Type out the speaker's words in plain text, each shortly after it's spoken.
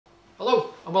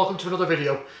Hello and welcome to another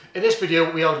video. In this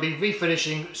video we are going to be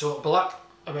refinishing some black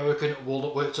American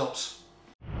walnut worktops.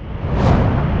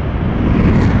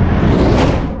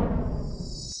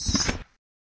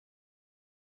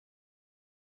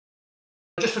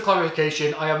 Just for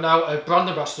clarification, I am now a brand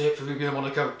ambassador for Rubio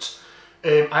Monocoat.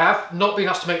 I have not been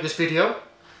asked to make this video.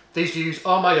 These views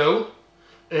are my own,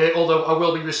 although I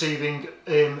will be receiving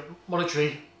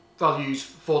monetary values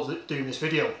for doing this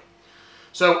video.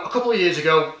 So a couple of years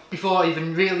ago, before I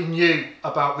even really knew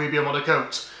about Rubio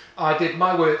Monocoat, I did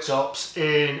my worktops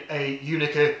in a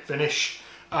Unica finish,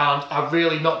 and I've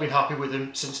really not been happy with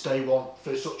them since day one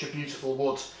for such a beautiful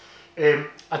wood.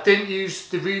 I didn't use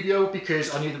the Rubio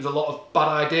because I knew there was a lot of bad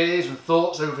ideas and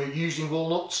thoughts over using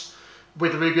walnuts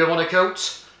with the Rubio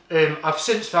Monocoat. I've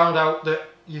since found out that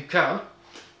you can.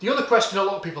 The other question a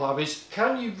lot of people have is,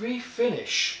 can you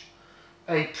refinish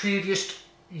a previous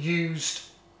used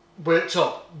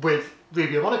worktop with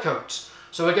Rubio Monocoat?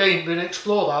 So again, we're going to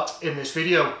explore that in this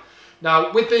video.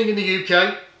 Now, with being in the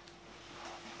UK,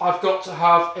 I've got to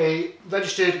have a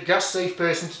registered gas safe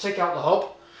person to take out the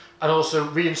hob and also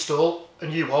reinstall a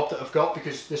new hob that I've got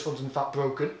because this one's in fact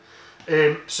broken.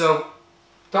 So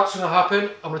that's going to happen.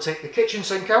 I'm going to take the kitchen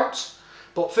sink out,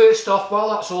 but first off, while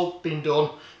that's all been done,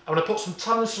 I'm going to put some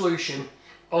Tannin solution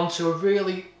onto a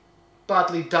really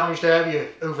badly damaged area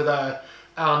over there,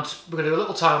 and we're going to do a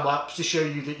little time lapse to show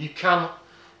you that you can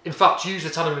in fact use the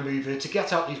tannin remover to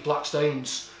get out these black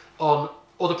stains on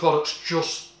other products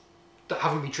just that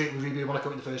haven't been treated with Rubio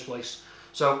Monocoat in the first place.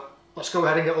 So let's go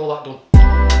ahead and get all that done.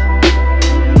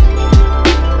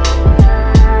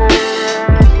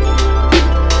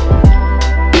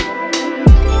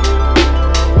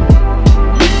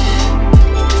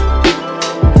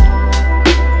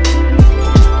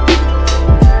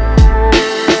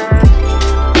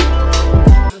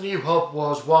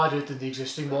 Was wider than the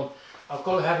existing one. I've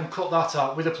gone ahead and cut that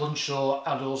out with a plunge saw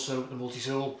and also the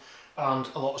multi-tool and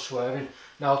a lot of swearing.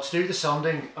 Now, to do the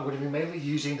sanding, I'm going to be mainly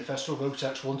using the Festool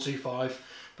Rotex 125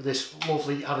 for this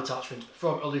lovely hand attachment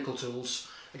from Illegal Tools.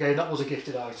 Again, that was a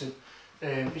gifted item.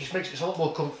 It just makes it a lot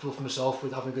more comfortable for myself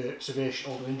with having a severe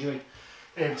shoulder injury.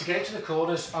 To get into the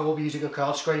corners, I will be using a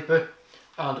card scraper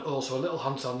and also a little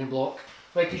hand sanding block,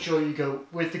 making sure you go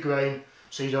with the grain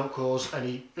so you don't cause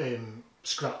any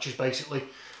scratches basically.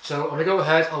 So I'm going to go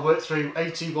ahead, I'll work through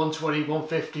 80, 120,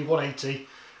 150, 180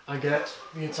 and get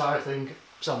the entire thing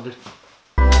sanded.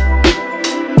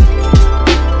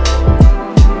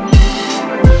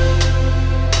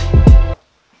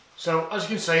 So as you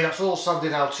can see, that's all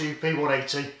sanded out to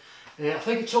P180. I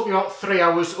think it took me about 3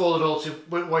 hours all in all to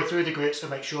work my way through the grits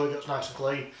and make sure it gets nice and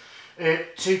clean.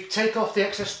 To take off the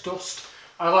excess dust,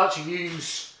 I like to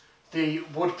use the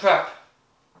wood prep,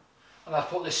 and I've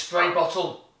put this spray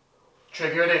bottle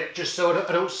trigger in it just so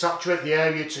I don't saturate the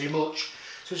area too much.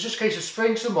 So it's just a case of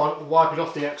spraying some on and wiping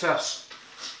off the excess.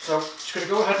 So I'm just going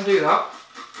to go ahead and do that.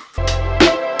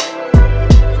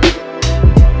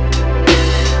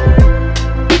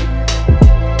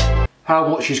 How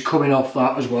much is coming off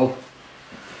that as well.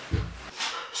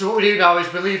 So what we do now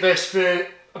is we leave this for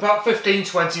about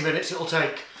 15-20 minutes it'll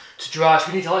take to dry.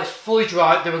 So we need to let it fully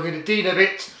dry, then we're going to denib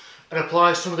it and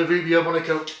apply some of the Rubio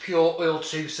Monocoat Pure Oil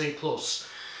 2C+.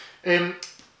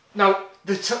 Now,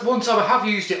 one time I have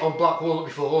used it on black walnut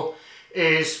before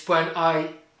is when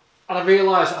I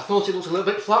realised I thought it looked a little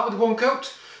bit flat with one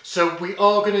coat, so we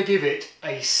are going to give it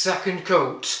a second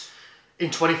coat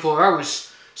in 24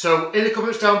 hours. So in the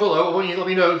comments down below, I want you to let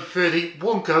me know if you prefer the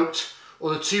one coat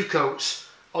or the two coats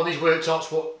on these worktops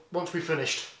once we've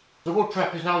finished. The wood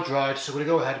prep is now dried, so we're going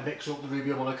to go ahead and mix up the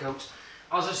Rubio Monocoat.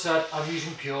 As I said, I'm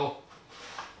using Pure,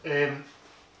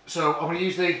 so I'm going to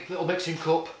use the little mixing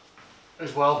cup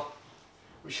as well,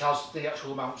 which has the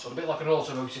actual amounts on, a bit like an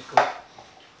automotive cup.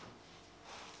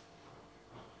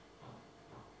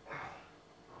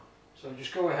 So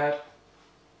just go ahead.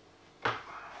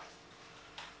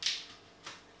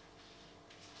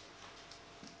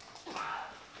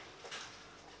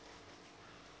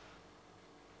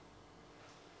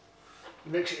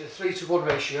 Mix it at a 3:1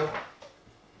 ratio.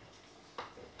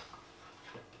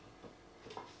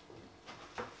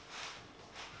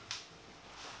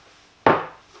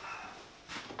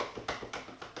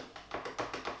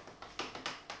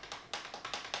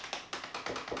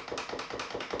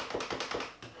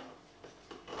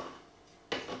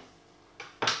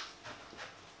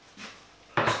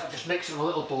 Just mix it in a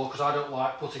little bowl because I don't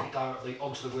like putting it directly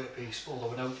onto the workpiece,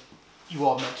 although I know you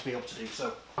are meant to be able to do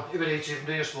so. If you need to, you can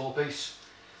do a small piece,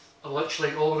 and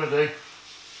literally all we're going to do is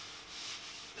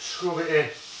scrub it in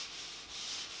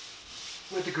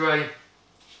with the grain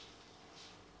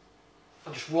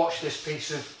and just watch this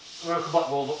piece of American black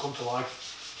walnut come to life.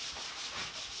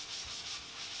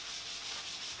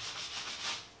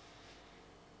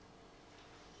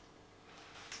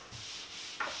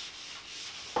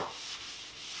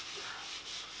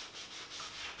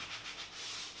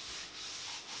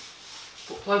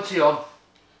 Put plenty on,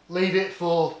 leave it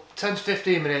for 10 to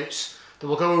 15 minutes, then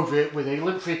we'll go over it with a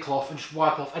lint-free cloth and just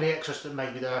wipe off any excess that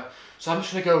may be there. So I'm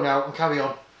just going to go now and carry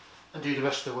on and do the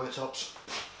rest of the worktops.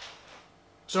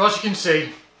 So as you can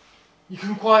see, you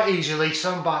can quite easily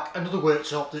sand back another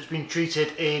worktop that's been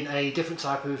treated in a different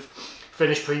type of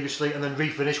finish previously and then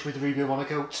refinish with the Rubio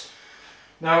Monocoat.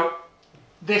 Now,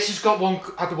 this has got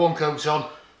had the one coat on.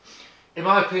 In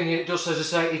my opinion, it does, as I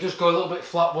say, it does go a little bit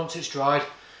flat once it's dried.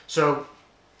 So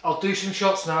I'll do some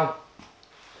shots now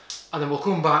and then we'll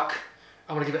come back.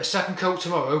 I'm going to give it a second coat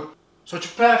tomorrow. So to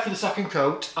prepare for the second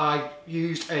coat, I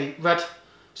used a red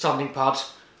sanding pad,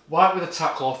 wipe with a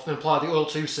tack cloth and apply the oil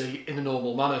 2C in the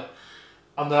normal manner.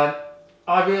 And then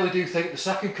I really do think the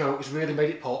second coat has really made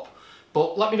it pop.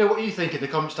 But let me know what you think in the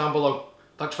comments down below.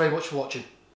 Thanks very much for watching.